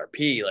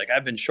 XRP, like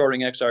I've been shorting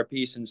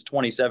XRP since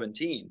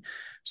 2017.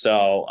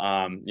 So,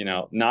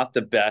 not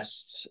the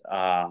best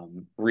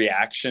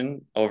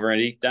reaction over at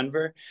ETH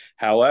Denver.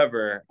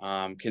 However,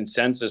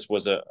 consensus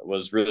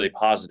was really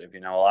positive. A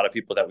lot of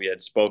people that we had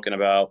spoken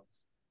about,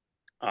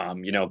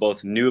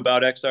 both knew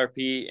about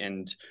XRP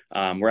and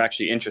were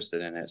actually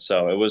interested in it.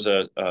 So it was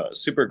a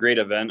super great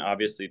event,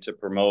 obviously, to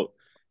promote,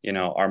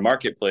 our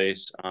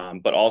marketplace,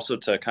 but also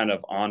to kind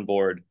of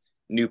onboard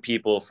new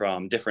people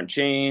from different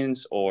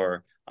chains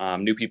or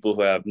new people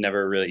who have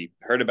never really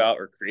heard about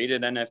or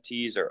created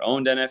NFTs or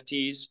owned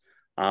NFTs.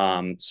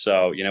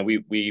 So,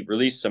 we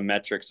released some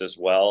metrics as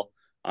well.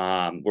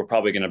 We're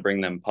probably going to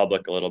bring them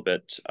public a little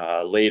bit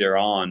later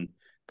on,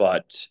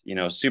 but,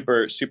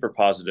 super, super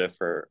positive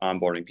for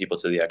onboarding people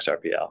to the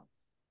XRPL.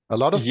 A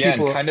lot of Yeah,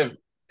 people.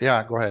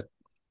 Yeah, go ahead.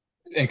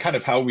 and kind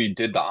of how we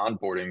did the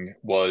onboarding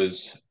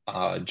was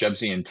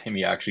Jebsy and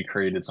Timmy actually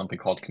created something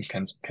called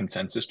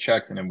consensus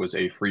checks, and it was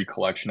a free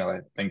collection of, I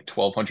think,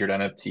 1,200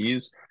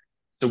 NFTs.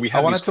 So we I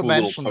had wanted these to cool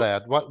mention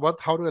little that.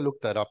 How do I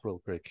look that up real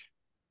quick?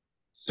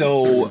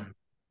 So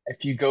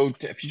if you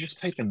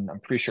just type in, I'm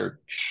pretty sure,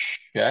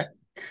 check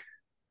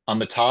on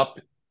the top,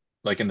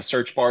 like in the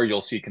search bar, you'll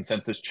see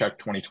consensus check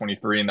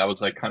 2023, and that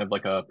was like kind of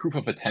like a proof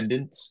of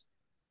attendance.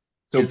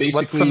 So What's the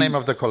basically, name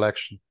of the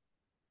collection?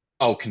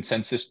 oh,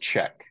 consensus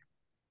check.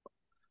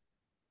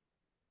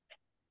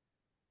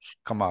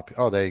 Come up.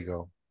 Oh, there you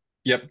go.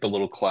 Yep, the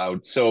little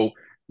cloud. So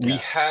we Yeah.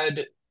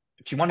 had,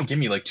 if you want to give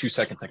me like 2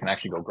 seconds, I can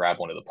actually go grab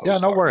one of the Yeah,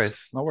 postcards. no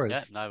worries. No worries.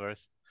 Yeah, no worries.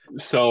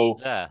 So,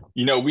 Yeah.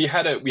 we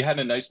had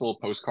a nice little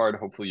postcard.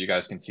 Hopefully you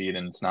guys can see it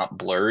and it's not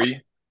blurry.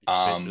 It's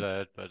a bit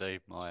blurred, buddy,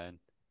 my end.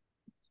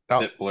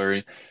 A bit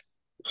blurry.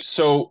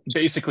 So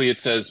basically it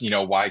says,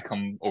 why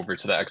come over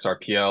to the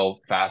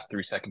XRPL, fast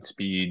 3-second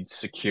speed,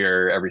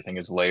 secure, everything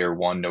is layer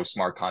 1, no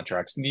smart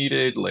contracts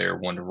needed, layer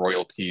 1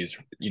 royalties,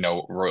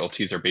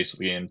 royalties are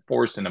basically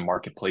enforced and the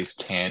marketplace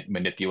can't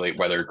manipulate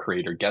whether a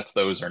creator gets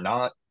those or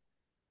not.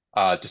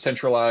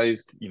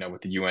 Decentralized,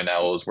 with the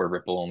UNLs where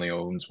Ripple only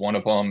owns one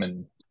of them,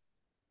 and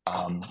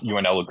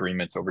UNL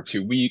agreements over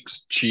 2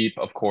 weeks, cheap,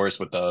 of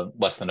course, with the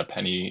less than a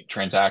penny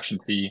transaction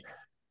fee.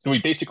 So we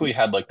basically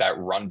had like that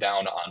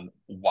rundown on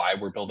why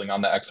we're building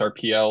on the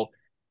XRPL.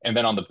 And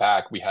then on the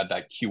back, we had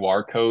that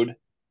QR code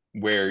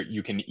where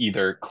you can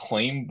either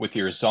claim with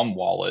your Zum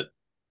wallet,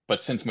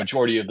 but since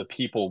majority of the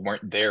people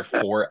weren't there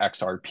for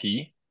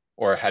XRP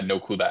or had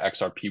no clue that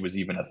XRP was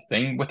even a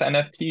thing with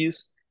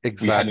NFTs,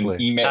 we had an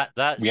Exactly. email.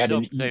 That's we had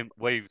something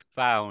we've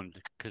found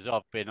because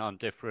I've been on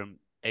different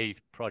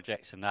ETH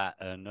projects and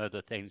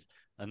other things,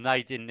 and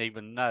they didn't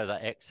even know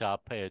that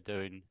XRP are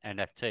doing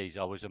NFTs.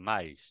 I was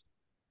amazed.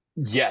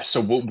 Yeah, so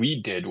what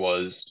we did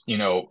was,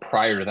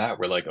 prior to that,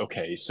 we're like,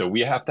 okay, so we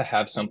have to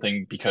have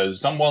something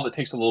because some wallet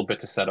takes a little bit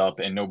to set up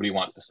and nobody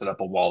wants to set up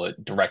a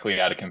wallet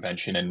directly at a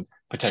convention and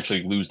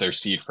potentially lose their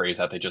seed phrase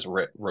that they just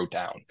wrote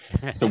down.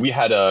 So we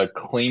had a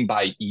claim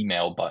by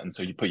email button.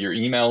 So you put your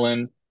email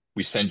in,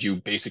 we send you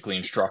basically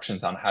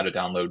instructions on how to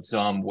download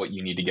Zum, what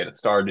you need to get it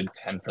started,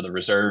 10 for the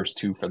reserves,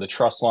 2 for the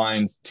trust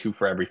lines, 2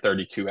 for every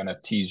 32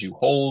 NFTs you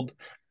hold.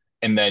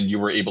 And then you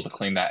were able to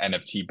claim that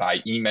NFT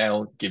by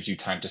email, gives you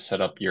time to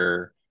set up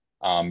your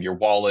your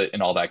wallet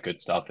and all that good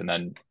stuff, and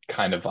then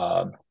kind of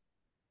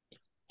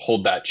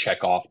hold that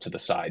check off to the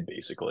side,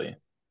 basically.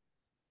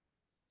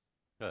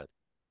 Good.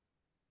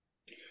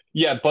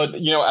 Yeah, but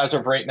as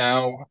of right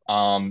now,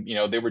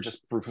 they were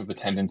just proof of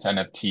attendance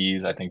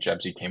NFTs. I think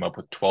Jebsy came up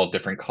with 12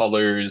 different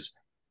colors,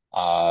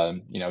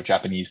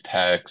 Japanese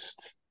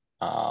text,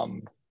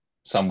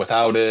 some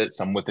without it,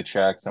 some with the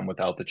check, some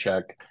without the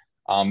check.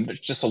 It's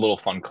just a little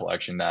fun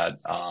collection that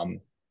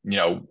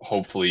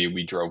hopefully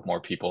we drove more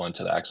people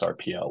into the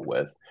XRPL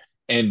with.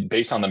 And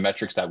based on the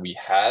metrics that we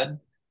had,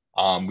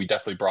 we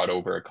definitely brought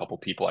over a couple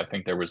people. I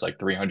think there was like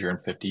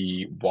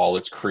 350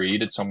 wallets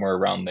created somewhere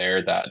around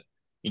there that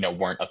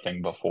weren't a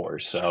thing before.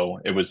 So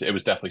it was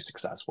definitely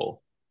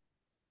successful.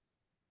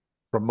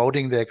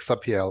 Promoting the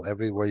XRPL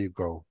everywhere you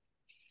go.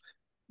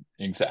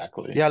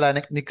 Exactly. Yeah,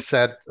 like Nick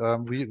said,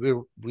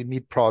 we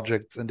meet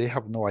projects and they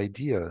have no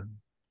idea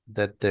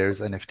that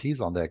there's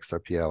NFTs on the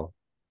XRPL.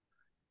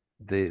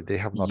 They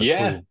have not a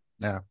clue.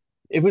 Yeah.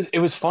 It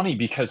was funny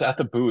because at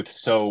the booth,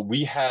 so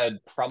we had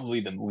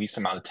probably the least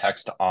amount of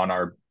text on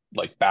our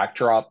like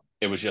backdrop.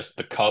 It was just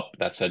the cup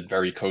that said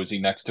very cozy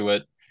next to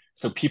it.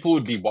 So people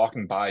would be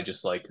walking by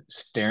just like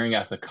staring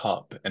at the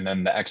cup and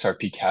then the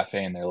XRP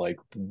Cafe, and they're like,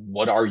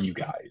 "What are you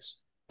guys?"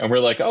 And we're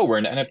like, "Oh, we're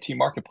an NFT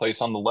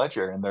marketplace on the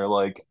ledger." And they're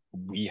like,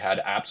 "We had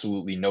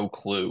absolutely no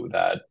clue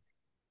that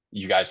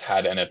you guys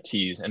had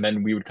NFTs." And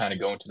then we would kind of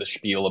go into the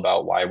spiel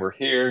about why we're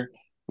here.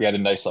 We had a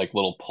nice like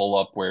little pull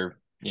up where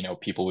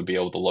people would be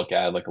able to look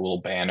at like a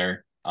little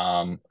banner.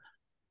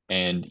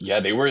 And yeah,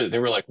 they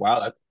were like,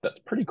 "Wow, that's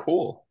pretty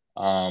cool."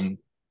 A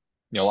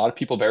lot of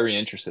people very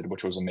interested,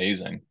 which was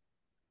amazing.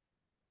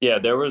 Yeah,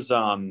 there was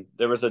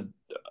a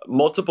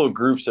multiple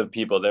groups of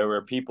people. There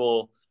were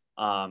people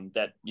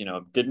that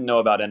didn't know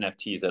about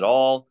NFTs at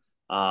all.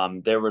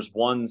 There was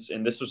ones,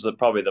 and this was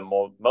probably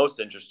the most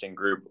interesting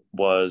group,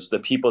 was the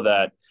people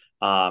that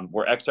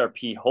were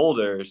XRP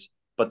holders,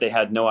 but they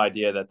had no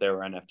idea that there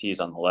were NFTs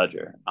on the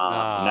ledger.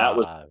 And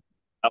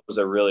that was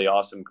a really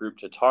awesome group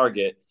to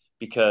target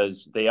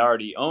because they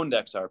already owned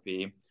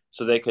XRP,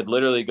 so they could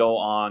literally go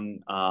on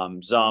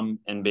Zum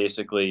and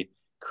basically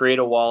create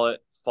a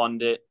wallet,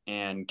 fund it,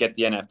 and get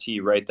the NFT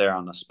right there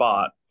on the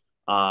spot.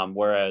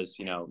 Whereas,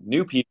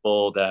 new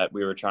people that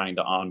we were trying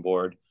to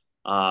onboard,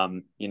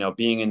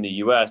 being in the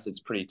US, it's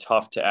pretty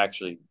tough to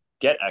actually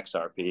get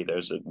XRP.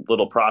 There's a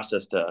little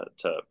process to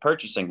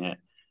purchasing it.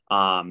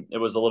 It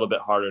was a little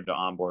bit harder to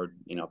onboard,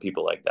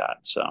 people like that.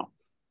 So,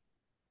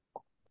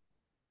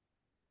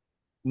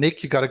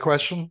 Nick, you got a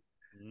question?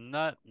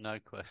 No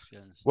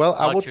questions. Well,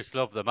 I just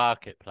love the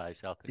marketplace.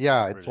 I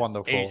think it's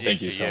wonderful.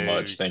 Thank you so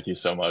much. Thank you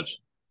so much.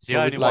 It's the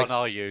only one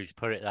I use,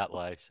 put it that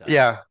way. So.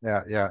 Yeah.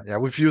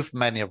 We've used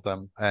many of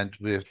them and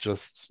we're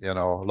just,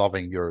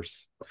 loving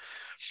yours.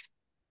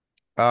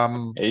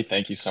 Hey,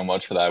 thank you so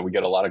much for that. We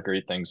got a lot of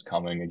great things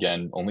coming.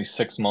 Again, only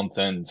 6 months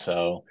in,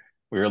 so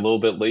we were a little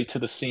bit late to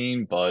the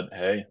scene, but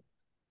hey,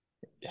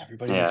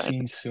 everybody will be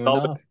seen soon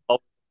enough.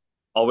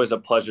 Always a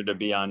pleasure to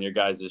be on your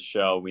guys'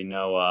 show. We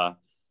know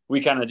we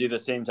kind of do the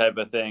same type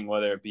of thing,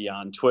 whether it be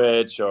on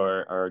Twitch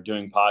or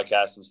doing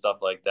podcasts and stuff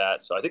like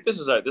that. So I think this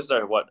is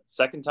our what,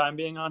 second time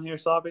being on here,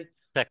 Slappy?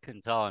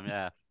 Second time,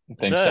 yeah. I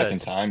think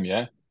second time,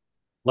 yeah.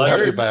 We'll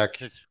have you back.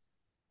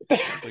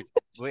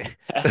 We've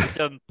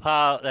done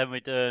part, then we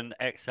done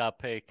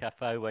XRP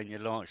Cafe when you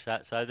launched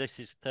that. So this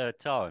is third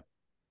time.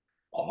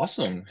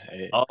 Awesome.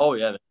 Hey. Oh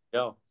yeah, there you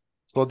go.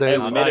 So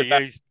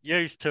there's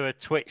used to a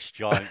Twitch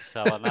joint,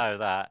 so I know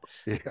that.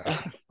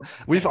 Yeah.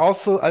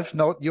 I've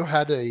noted you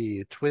had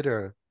a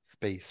Twitter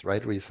space,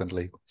 right,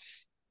 recently?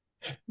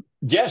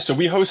 Yeah, so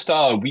we host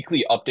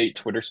weekly update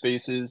Twitter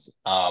spaces,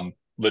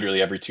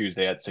 literally every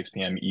Tuesday at 6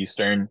 p.m.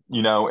 Eastern,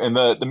 and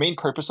the main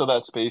purpose of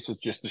that space is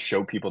just to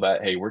show people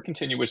that, hey, we're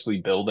continuously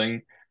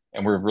building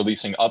and we're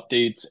releasing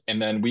updates.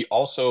 And then we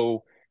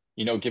also,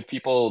 give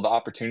people the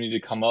opportunity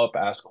to come up,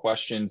 ask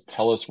questions,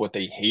 tell us what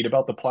they hate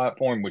about the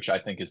platform, which I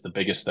think is the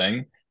biggest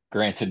thing.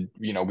 Granted,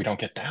 we don't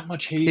get that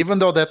much hate. Even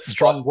though that's a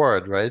strong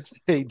word, right?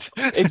 Hate.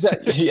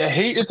 Exactly. Yeah,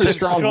 hate is a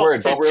strong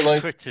word, but we're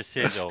like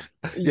criticism.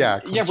 Yeah,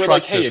 we're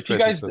like, hey, if you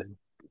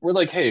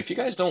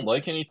guys don't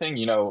like anything,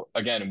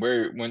 again,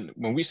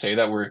 when we say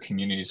that we're a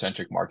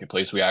community-centric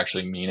marketplace, we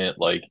actually mean it.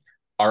 Like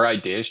our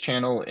ideas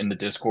channel in the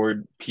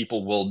Discord,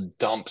 people will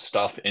dump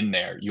stuff in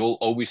there. You'll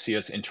always see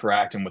us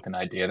interacting with an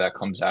idea that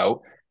comes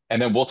out,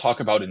 and then we'll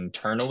talk about it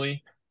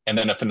internally. And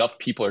then if enough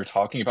people are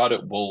talking about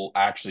it, we'll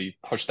actually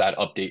push that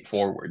update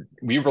forward.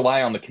 We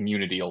rely on the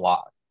community a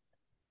lot.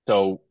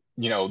 So,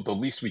 the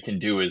least we can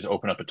do is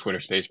open up a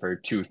Twitter space for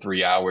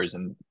 2-3 hours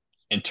and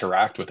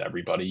interact with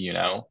everybody,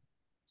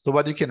 So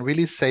what you can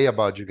really say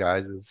about you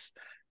guys is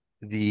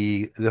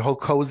the whole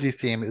cozy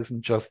theme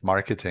isn't just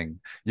marketing.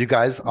 You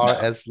guys are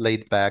as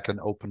laid back and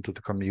open to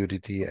the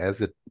community as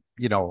it,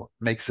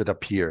 makes it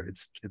appear.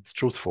 It's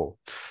truthful.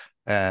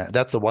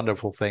 That's a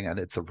wonderful thing, and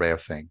it's a rare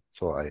thing.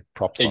 So I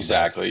props on that.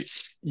 Exactly.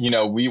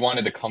 We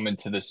wanted to come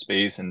into this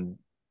space and,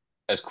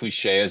 as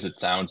cliche as it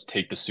sounds,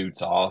 take the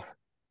suits off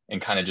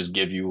and kind of just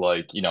give you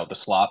like, the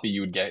sloppy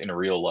you would get in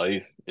real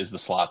life is the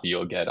sloppy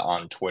you'll get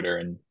on Twitter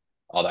and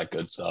all that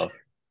good stuff.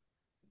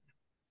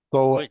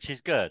 So, which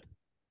is good.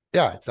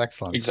 Yeah, it's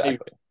excellent.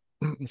 Exactly.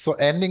 So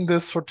ending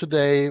this for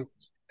today,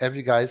 have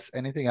you guys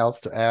anything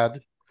else to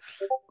add?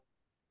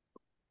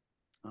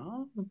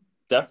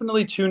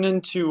 Definitely tune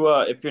into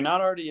if you're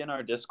not already in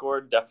our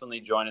Discord, definitely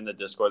join in the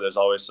Discord. There's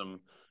always some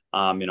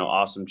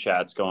awesome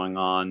chats going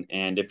on.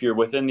 And if you're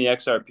within the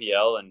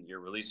XRPL and you're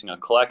releasing a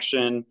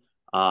collection,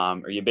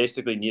 or you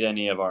basically need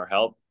any of our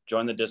help,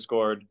 join the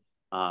Discord.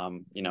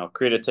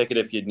 Create a ticket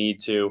if you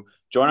need to.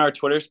 Join our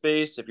Twitter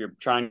space if you're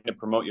trying to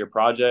promote your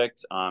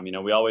project.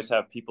 We always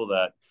have people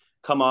that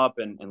come up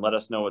and let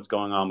us know what's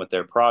going on with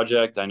their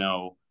project. I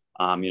know,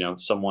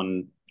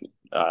 someone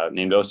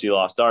named OC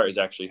Lost Art is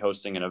actually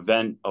hosting an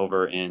event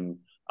over in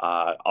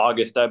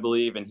August, I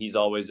believe, and he's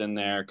always in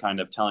there kind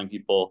of telling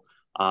people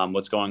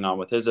what's going on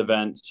with his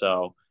event.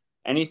 So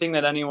anything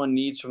that anyone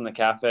needs from the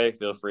cafe,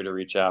 feel free to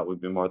reach out. We'd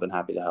be more than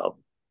happy to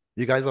help.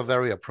 You guys are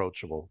very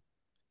approachable.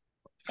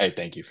 Hey,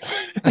 thank you.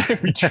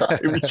 We try.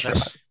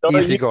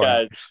 Easy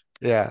going.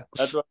 Yeah.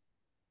 That's what.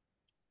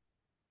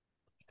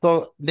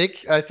 So,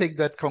 Nick, I think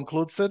that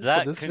concludes it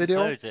for this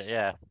video. It,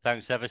 yeah.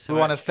 Thanks ever so much. We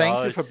want to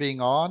thank you for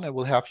being on, and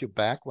we'll have you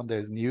back when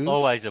there's news.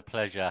 Always a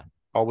pleasure.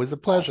 Always a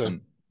pleasure.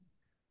 Awesome.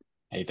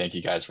 Hey, thank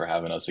you guys for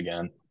having us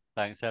again.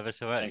 Thanks ever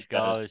so much,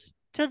 guys.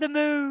 To the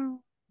moon.